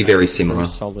I think they'll be very similar.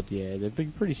 Solid, yeah. They've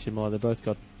been pretty similar. They've both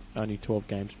got only 12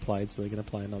 games played, so they're going to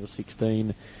play another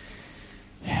 16.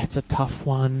 Yeah, it's a tough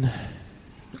one.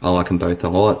 I like them both a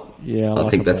lot. Yeah, I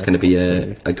think that's going to be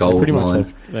a goal of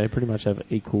mine. They pretty much have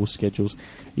equal schedules.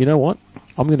 You know what?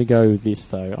 I'm going to go this,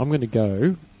 though. I'm going to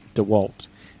go DeWalt.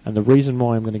 And the reason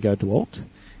why I'm going to go DeWalt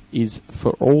is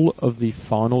for all of the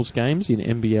finals games in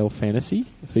NBL Fantasy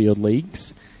for your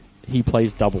leagues, he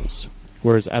plays doubles.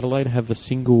 Whereas Adelaide have a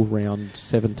single round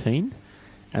 17,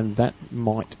 and that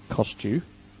might cost you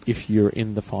if you're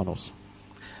in the finals.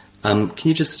 Can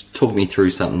you just talk me through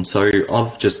something? So I'm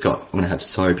going to have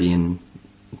Sobey and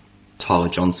Tyler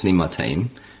Johnson in my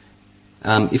team.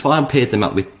 If I paired them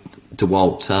up with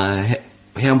DeWalt,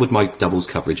 how would my doubles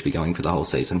coverage be going for the whole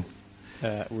season?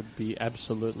 Would be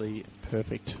absolutely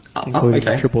perfect, including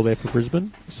a triple there for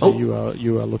Brisbane. So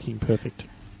you are looking perfect.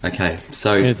 Okay,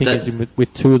 so and the thing is,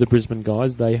 with two of the Brisbane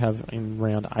guys, they have in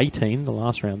round 18, the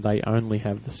last round, they only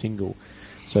have the single.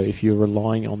 So if you're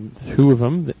relying on two of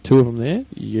them there,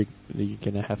 you're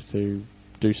going to have to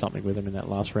do something with them in that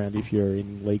last round if you're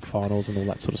in league finals and all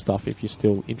that sort of stuff. If you're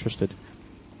still interested.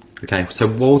 Okay, so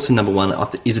Walton number one.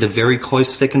 Is it a very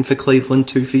close second for Cleveland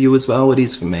too for you as well? It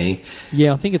is for me.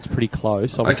 Yeah, I think it's pretty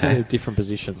close. Obviously, they're different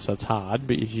positions, so it's hard.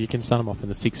 But if you can start them off in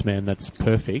the 6-man, that's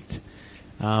perfect.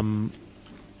 I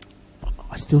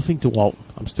still think DeWalt.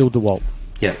 I'm still DeWalt.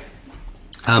 Yeah.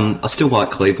 I still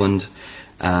like Cleveland.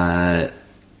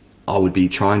 I would be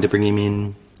trying to bring him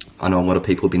in. I know a lot of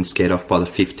people have been scared off by the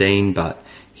 15, but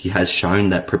he has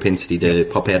shown that propensity to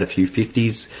pop out a few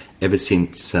 50s ever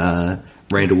since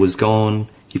Randall was gone.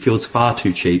 He feels far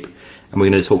too cheap, and we're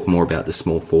going to talk more about the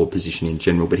small forward position in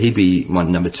general, but he'd be my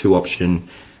number 2 option.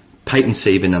 Peyton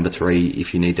Seaver, number 3,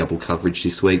 if you need double coverage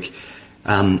this week.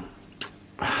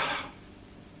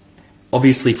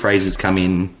 Obviously, Fraser's come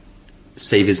in.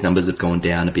 Seaver's numbers have gone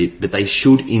down a bit, but they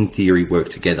should, in theory, work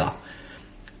together.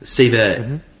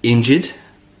 Seaver injured.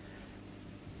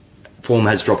 Form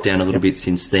has dropped down a little bit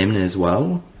since then as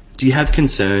well. Do you have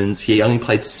concerns? He only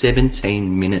played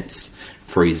 17 minutes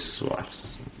for his,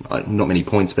 not many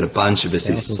points, but a bunch of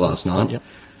assists last night.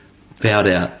 Fouled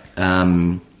out.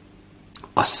 I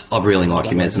really like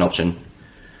him as an option.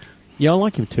 Yeah, I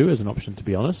like him too as an option, to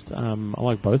be honest. I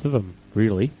like both of them,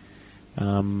 really.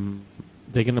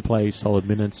 They're going to play solid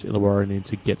minutes. Illawarra need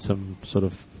to get some sort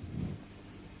of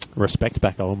respect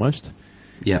back, almost.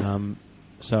 Yeah.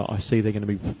 So I see they're going to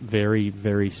be very,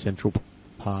 very central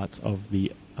parts of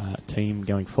the team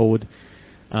going forward.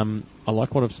 I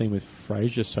like what I've seen with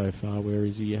Fraser so far. Where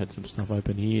is he? Had some stuff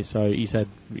open here. So he's had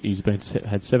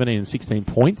 17 and 16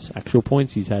 points, actual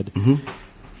points. He's had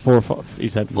 4 or 5.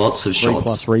 He's had lots of 3 shots.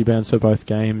 plus rebounds for both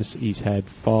games. He's had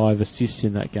 5 assists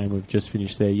in that game we've just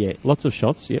finished there. Yeah, lots of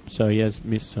shots. Yep. So he has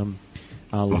missed some,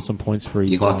 lost some points for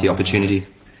his. You like the opportunity?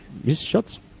 Missed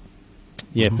shots.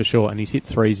 Yeah, for sure. And he's hit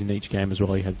 3s in each game as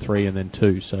well. He had 3 and then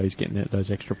 2, so he's getting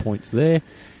those extra points there.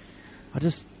 I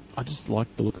just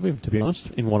like the look of him, to be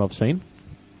honest, in what I've seen.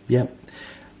 Yeah.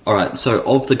 All right, so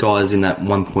of the guys in that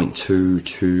 $1.2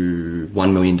 to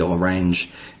 $1 million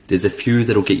range, there's a few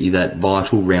that'll get you that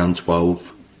vital round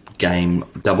 12 game,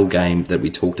 double game that we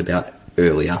talked about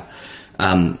earlier.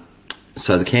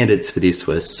 So the candidates for this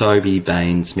were Sobey,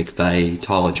 Baines, McVeigh,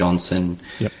 Tyler Johnson.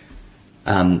 Yep.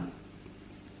 I'm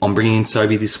bringing in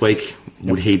Sobey this week.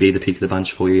 Would he be the pick of the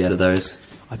bunch for you out of those?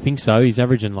 I think so. He's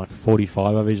averaging like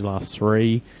 45 over his last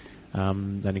three.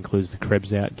 That includes the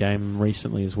Krebs out game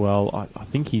recently as well. I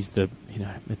think he's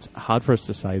it's hard for us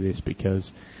to say this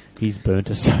because he's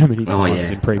burnt us so many times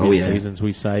in previous seasons.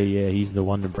 We say, he's the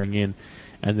one to bring in,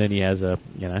 and then he has a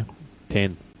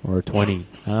 10 or a 20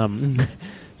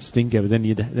 stinker. But then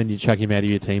you chuck him out of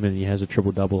your team and he has a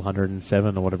triple double,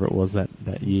 107 or whatever it was that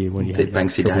year when you had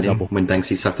Banksy had him when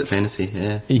Banksy sucked at fantasy.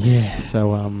 Yeah.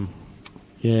 So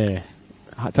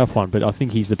tough one, but I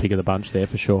think he's the pick of the bunch there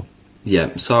for sure.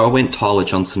 Yeah, so I went Tyler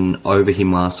Johnson over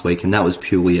him last week, and that was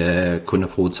purely a couldn't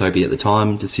afford Sobey at the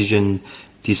time decision.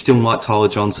 Do you still like Tyler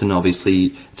Johnson?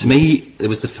 Obviously, to me, it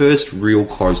was the first real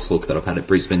close look that I've had at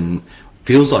Brisbane,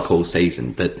 feels like all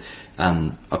season, but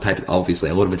I paid obviously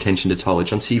a lot of attention to Tyler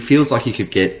Johnson. He feels like he could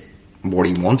get what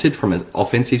he wanted from an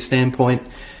offensive standpoint.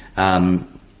 Coming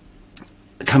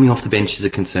off the bench is a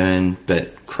concern,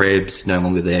 but Krebs no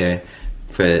longer there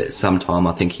for some time.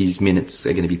 I think his minutes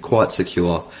are going to be quite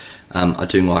secure. I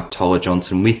do like Tyler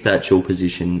Johnson with that dual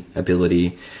position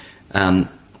ability.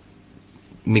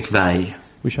 McVeigh.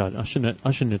 I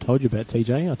shouldn't have told you about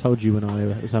TJ. I told you when I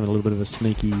was having a little bit of a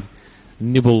sneaky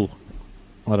nibble.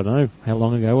 I don't know how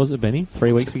long ago was it, Benny?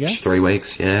 3 weeks ago. 3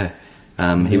 weeks, yeah.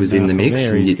 He was in the mix.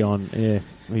 There, he's gone. Yeah,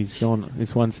 he's gone.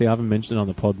 This one, see, I haven't mentioned it on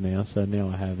the pod now, so now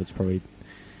I have. It's probably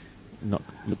not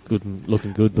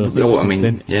looking good, but I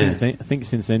think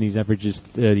since then his average is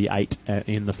 38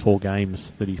 in the 4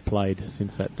 games that he's played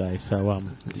since that day. So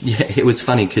it was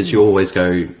funny because you always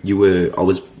go. I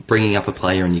was bringing up a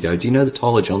player and you go, do you know that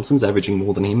Tyler Johnson's averaging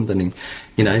more than him?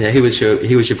 He was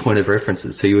your point of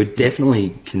reference. So you were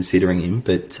definitely considering him,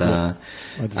 but I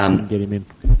just didn't get him in.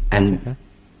 And okay.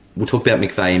 We'll talk about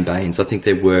McVeigh and Baines. I think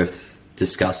they're worth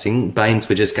discussing. Baines,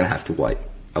 we're just going to have to wait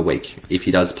a week if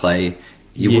he does play.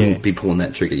 You wouldn't be pulling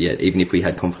that trigger yet, even if we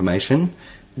had confirmation.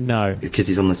 No. Because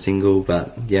he's on the single,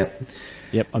 but yep.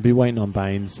 Yep, I'd be waiting on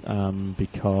Baines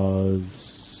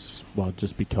because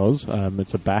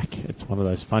it's a back. It's one of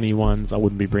those funny ones. I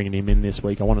wouldn't be bringing him in this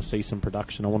week. I want to see some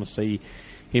production. I want to see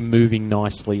him moving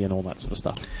nicely and all that sort of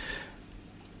stuff.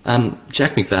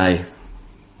 Jack McVeigh,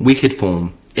 wicked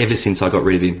form ever since I got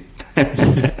rid of him.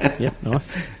 Yep,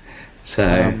 nice.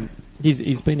 So...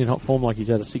 He's been in hot form, like he's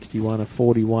had a 61, a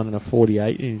 41 and a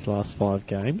 48 in his last 5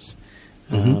 games.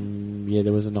 Mm-hmm.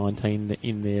 There was a 19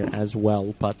 in there as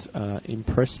well, but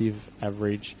impressive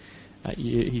average.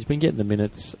 He's been getting the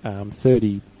minutes,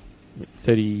 30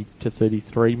 to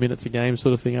 33 minutes a game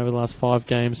sort of thing over the last 5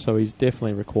 games, so he's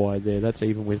definitely required there. That's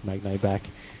even with Magnay back,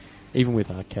 even with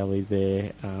R. Kelly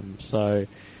there. So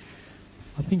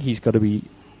I think he's got to be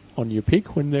on your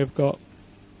pick when they've got,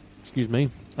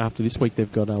 after this week,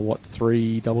 they've got,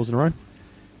 3 doubles in a row?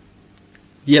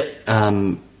 Yep.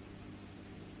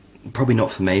 Probably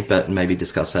not for me, but maybe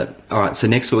discuss that. All right, so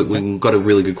next week we've got a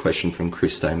really good question from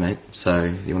Christo, mate. So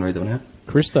you want to read that one out?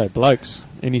 Christo, blokes,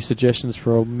 any suggestions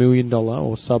for a $1 million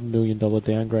or sub-$1 million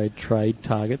downgrade trade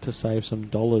target to save some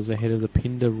dollars ahead of the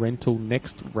Pinder rental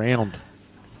next round?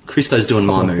 Christo's doing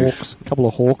my move. A couple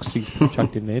of Hawks he's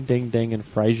chucked in there, Deng Deng and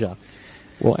Fraser.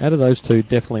 Well, out of those two,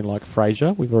 definitely like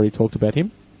Fraser. We've already talked about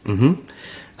him.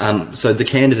 Mm-hmm. So the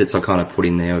candidates I kind of put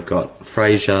in there, we've got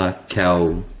Fraser,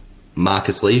 Cal,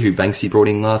 Marcus Lee, who Banksy brought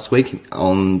in last week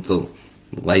on the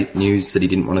late news that he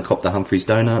didn't want to cop the Humphreys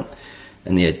donut,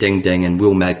 and Deng Deng and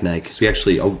Will Magnay, because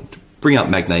I'll bring up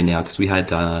Magnay now because we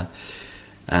had a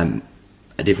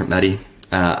different Matty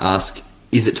ask,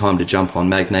 is it time to jump on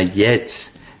Magnay yet?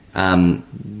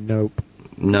 Nope.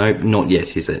 No, not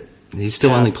yet, is it? He's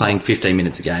still only playing 15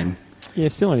 minutes a game. Yeah,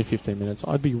 still only 15 minutes.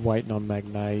 I'd be waiting on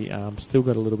Magnay. Still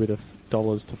got a little bit of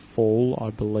dollars to fall, I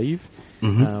believe.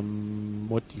 Mm-hmm.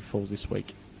 What do you fall this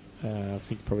week? I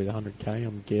think probably the 100k,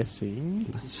 I'm guessing.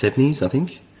 70s, I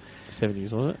think.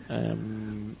 70s, was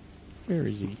it? Where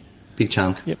is he? Big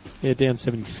chunk. Yep. Yeah, down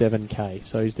 77k.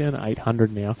 So he's down to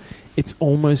 800 now. It's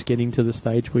almost getting to the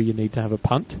stage where you need to have a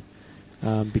punt.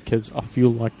 Because I feel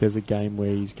like there's a game where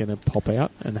he's going to pop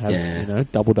out and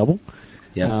have, double-double.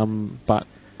 Yeah. But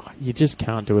you just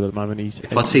can't do it at the moment.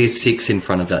 If I see a 6 in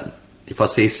front of that,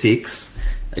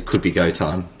 it could be go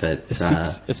time. But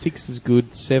a 6 is good.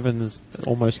 7's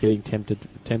almost getting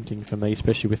tempting for me,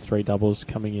 especially with 3 doubles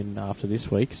coming in after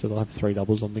this week. So they'll have 3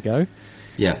 doubles on the go.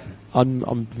 Yeah.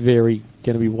 I'm very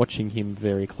going to be watching him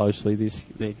very closely this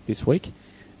week.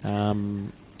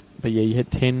 But yeah, you had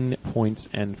 10 points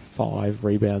and 5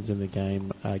 rebounds in the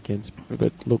game against.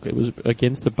 But look, it was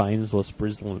against the Bainsless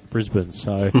Brisbane.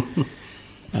 So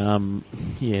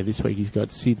yeah, this week he's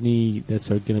got Sydney. That's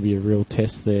going to be a real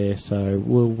test there. So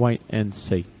we'll wait and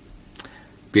see.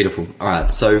 Beautiful. All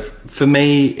right. So for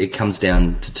me, it comes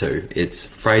down to two. It's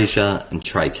Fraser and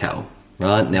Trey Cal.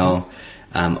 Right now,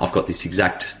 I've got this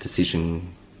exact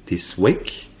decision this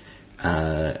week.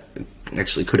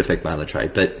 Actually, could affect my other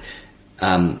trade, but.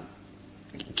 I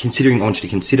want you to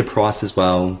consider price as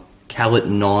well. Cal at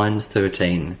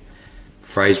 9.13,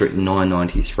 Fraser at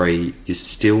 9.93. You're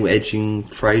still edging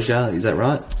Fraser, is that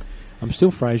right? I'm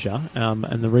still Fraser,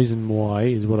 and the reason why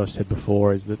is what I've said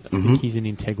before, is that I think he's an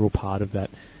integral part of that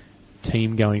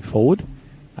team going forward.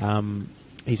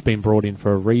 He's been brought in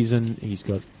for a reason. He's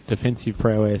got defensive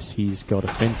prowess. He's got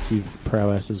offensive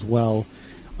prowess as well.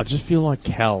 I just feel like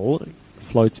Cal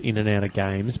floats in and out of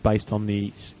games based on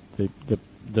the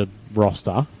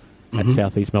roster at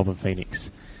Southeast Melbourne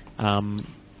Phoenix.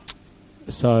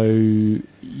 So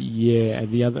yeah,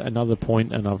 another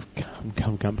point, and I'm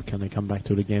going to come back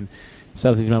to it again.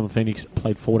 Southeast Melbourne Phoenix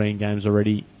played 14 games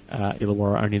already.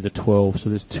 Illawarra only the 12. So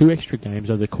there's 2 extra games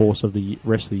over the course of the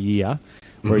rest of the year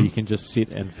where you can just sit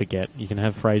and forget. You can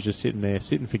have Fraser sitting there,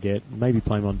 sit and forget, maybe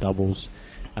play him on doubles.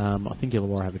 I think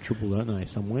Illawarra have a triple, don't they,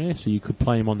 somewhere? So you could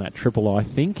play him on that triple, I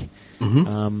think.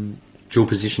 Dual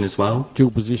position as well.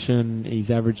 Dual position. He's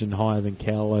averaging higher than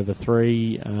Cal over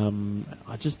 3.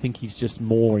 I just think he's just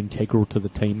more integral to the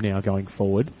team now going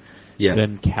forward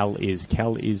than Cal is.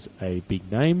 Cal is a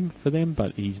big name for them,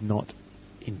 but he's not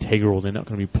integral. They're not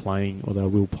going to be playing, or they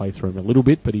will play through him a little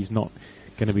bit, but he's not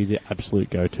going to be the absolute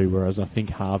go-to, whereas I think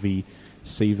Harvey,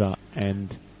 Seaver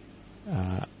and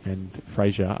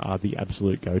Fraser are the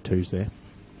absolute go-tos there.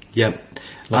 Yep.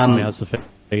 Lots of mouths to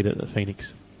feed at the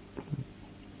Phoenix.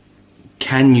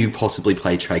 Can you possibly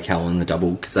play Trey Cal in the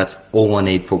double? Because that's all I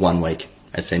need for 1 week,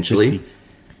 essentially.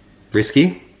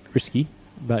 Risky? Risky.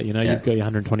 But, you've got your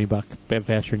 $120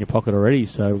 voucher in your pocket already,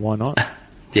 so why not?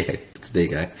 Yeah, there you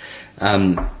go.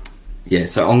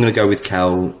 So I'm going to go with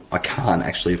Cal. I can't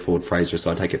actually afford Fraser,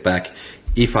 so I take it back.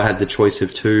 If I had the choice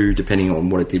of 2, depending on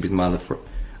what it did with my other...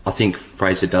 I think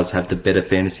Fraser does have the better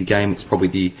fantasy game. It's probably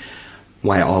the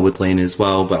way I would lean as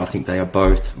well, but I think they are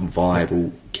both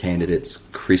viable candidates.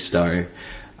 Christo.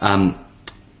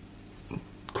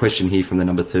 Question here from the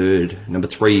number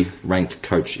 3 ranked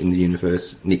coach in the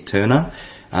universe, Nick Turner.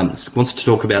 Wants to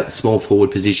talk about the small forward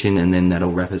position, and then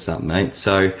that'll wrap us up, mate.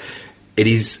 So it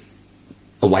is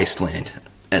a wasteland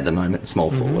at the moment, small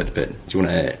forward, but do you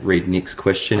want to read Nick's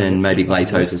question and maybe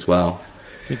Lato's as well?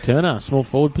 Nick Turner, small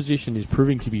forward position is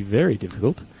proving to be very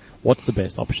difficult. What's the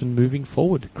best option moving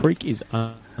forward? Creek is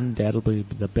undoubtedly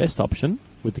the best option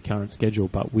with the current schedule,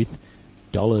 but with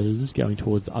dollars going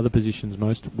towards other positions,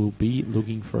 most will be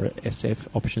looking for a SF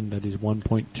option that is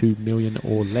 1.2 million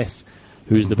or less.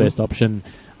 Who's the best option?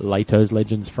 Lato's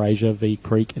Legends, Fraser v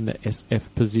Creek in the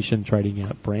SF position, trading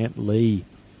out Brant Lee.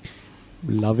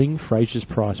 Loving Fraser's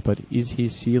price, but is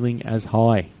his ceiling as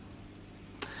high?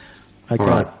 Okay.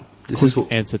 Right. This is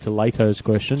answer to Lato's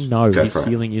question. No, his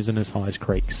ceiling isn't as high as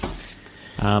Creek's.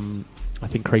 I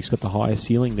think Creek's got the highest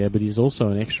ceiling there, but he's also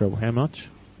an extra, how much?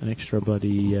 An extra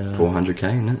bloody... 400k,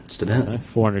 isn't it? Just about.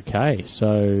 400k.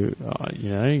 So,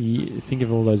 you think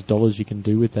of all those dollars you can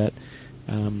do with that.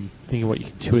 Think of what you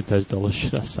can do with those dollars,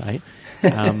 should I say.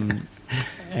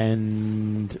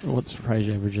 And what's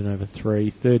Fraser averaging over 3?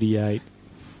 38.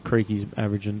 Creeky's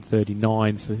averaging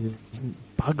 39. So there's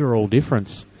bugger all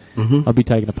difference. I'd be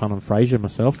taking a punt on Fraser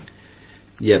myself.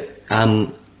 Yep.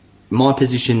 My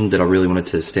position that I really wanted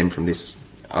to stem from this...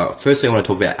 firstly, I want to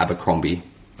talk about Abercrombie,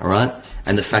 all right?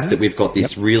 And the fact that we've got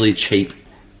this really cheap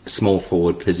small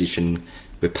forward position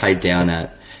we're paid down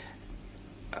at.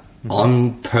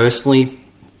 I'm personally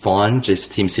fine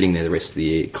just him sitting there the rest of the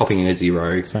year, copying a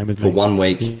 0 for 1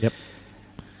 week. Yep.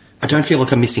 I don't feel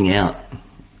like I'm missing out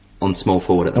on small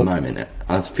forward at the moment.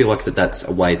 I feel like that's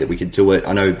a way that we could do it.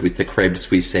 I know with the Krebs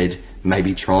we said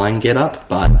maybe try and get up,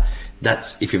 but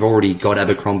that's if you've already got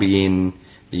Abercrombie in,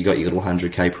 you got your little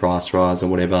 100k price rise or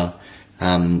whatever.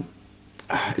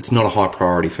 It's not a high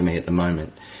priority for me at the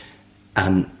moment.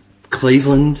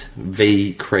 Cleveland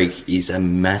v Creek is a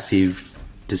massive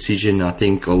decision, I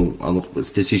think, or it's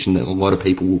a decision that a lot of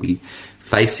people will be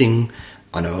facing.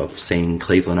 I know I've seen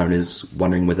Cleveland owners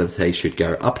wondering whether they should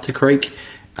go up to Creek,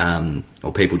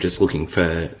 or people just looking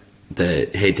for the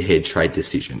head-to-head trade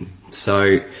decision.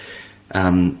 So,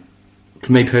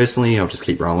 for me personally, I'll just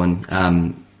keep rolling.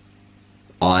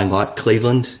 I like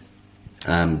Cleveland.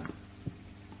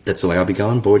 They've That's the way I'll be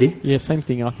going, Boydie. Yeah, same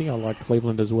thing. I think I like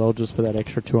Cleveland as well, just for that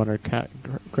extra 200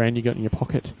 grand you got in your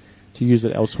pocket to use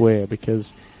it elsewhere.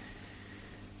 Because,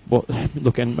 well,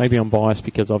 look, and maybe I'm biased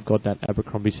because I've got that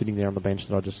Abercrombie sitting there on the bench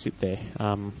that I just sit there.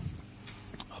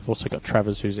 I've also got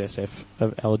Travers, who's SF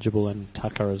eligible, and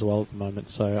Tucker as well at the moment.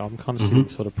 So I'm kind of sitting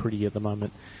sort of pretty at the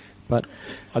moment. But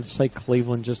I'd say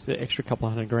Cleveland, just the extra couple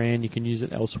of $100 grand, you can use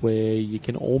it elsewhere. You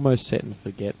can almost set and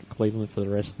forget Cleveland for the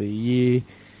rest of the year.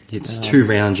 It's 2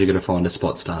 rounds you're going to find a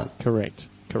spot start. Correct.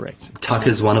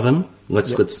 Tucker's one of them.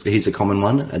 He's a common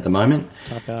one at the moment.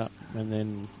 Tucker, and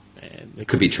then... It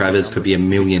could be Travers, could be a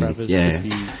million. Travers, yeah. Could be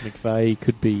McVeigh,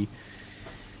 could be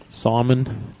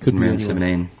Simon. Could be round anyone.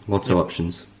 17. Lots of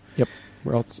options. Yep.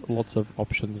 Lots of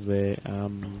options there.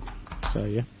 So,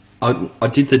 yeah. I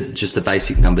did just the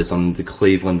basic numbers on the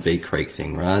Cleveland v Creek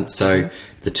thing, right? So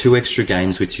the 2 extra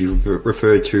games which you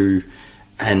referred to,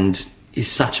 and is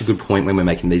such a good point when we're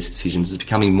making these decisions, is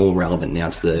becoming more relevant now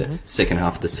to the second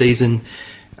half of the season.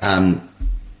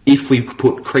 If we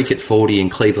put Creek at 40 and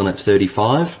Cleveland at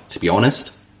 35, to be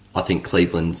honest, I think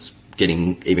Cleveland's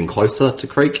getting even closer to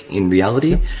Creek in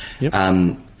reality. Yep.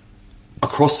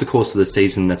 Across the course of the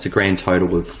season, that's a grand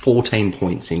total of 14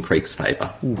 points in Creek's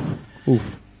favour.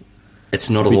 Oof. It's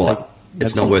not a lot.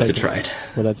 It's not worth the trade.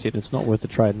 Well, that's it. It's not worth the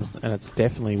trade, and it's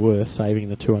definitely worth saving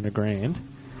the 200 grand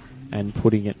and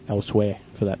putting it elsewhere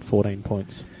for that 14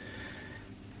 points.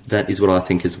 That is what I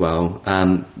think as well.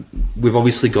 We've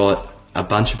obviously got a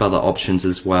bunch of other options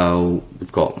as well.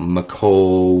 We've got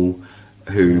McCall,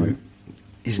 who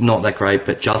is not that great,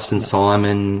 but Justin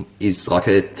Simon is like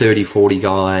a 30-40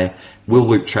 guy. Will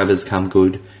Luke Travers come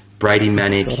good? Brady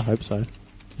Manick. God, I hope so.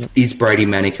 Yep. Is Brady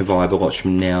Manick a viable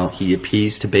option now? He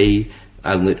appears to be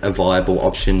a viable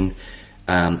option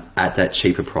at that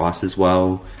cheaper price as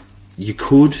well. You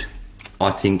could, I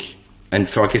think, and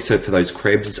I guess for those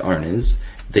Krebs owners,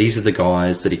 these are the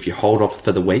guys that if you hold off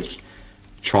for the week,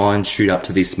 try and shoot up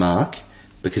to this mark,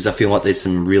 because I feel like there's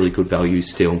some really good value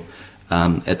still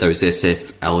at those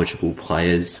SF eligible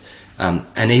players.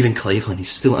 And even Cleveland is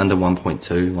still under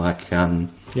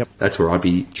 1.2. That's where I'd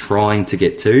be trying to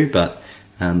get to, but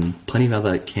plenty of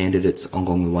other candidates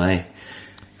along the way.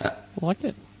 I like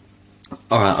it.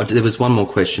 All right, there was one more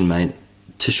question, mate.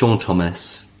 To Sean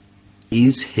Thomas,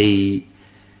 is he...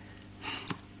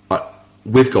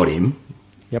 we've got him.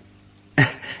 Yep.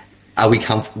 Are we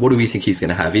what do we think he's going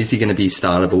to have? Is he going to be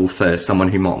startable for someone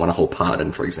who might want to hold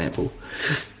Pardon, for example?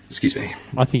 Excuse me.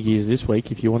 I think he is this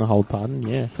week. If you want to hold Pardon,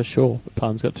 yeah, for sure. But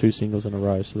Pardon's got 2 singles in a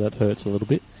row, so that hurts a little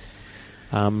bit.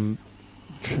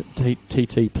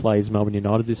 TT plays Melbourne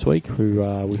United this week, who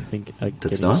we think are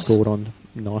getting scored on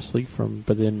nicely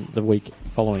but then the week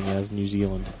following as New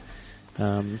Zealand.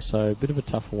 So a bit of a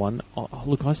tougher one.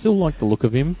 Look, I still like the look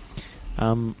of him.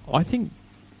 I think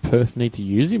Perth need to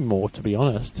use him more, to be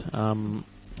honest. And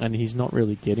he's not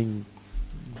really getting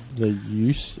the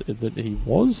use that he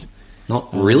was.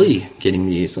 Not really getting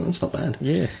the use, so that's not bad.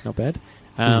 Yeah, not bad.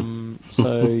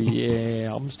 So,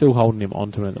 yeah, I'm still holding him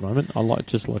onto him at the moment. I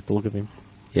just like the look of him.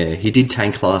 Yeah, he did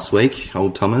tank last week,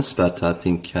 old Thomas, but I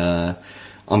think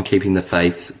I'm keeping the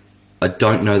faith. I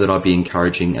don't know that I'd be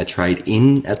encouraging a trade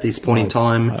in at this point in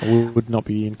time. I would not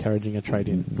be encouraging a trade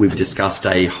in. We've discussed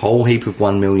a whole heap of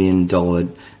 $1 million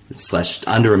 /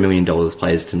 under $1 million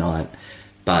players tonight,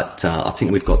 but I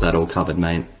think we've got that all covered,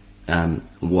 mate.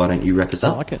 Why don't you wrap us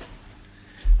up? I like it.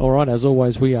 All right, as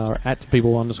always, we are at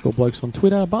people_blokes on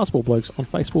Twitter, Basketball Blokes on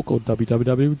Facebook, or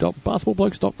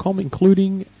www.basketballblokes.com,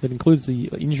 that includes the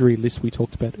injury list we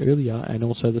talked about earlier, and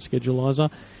also the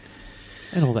schedulizer,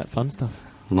 and all that fun stuff.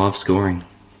 Live scoring.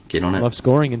 Get on it. Live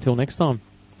scoring. Until next time.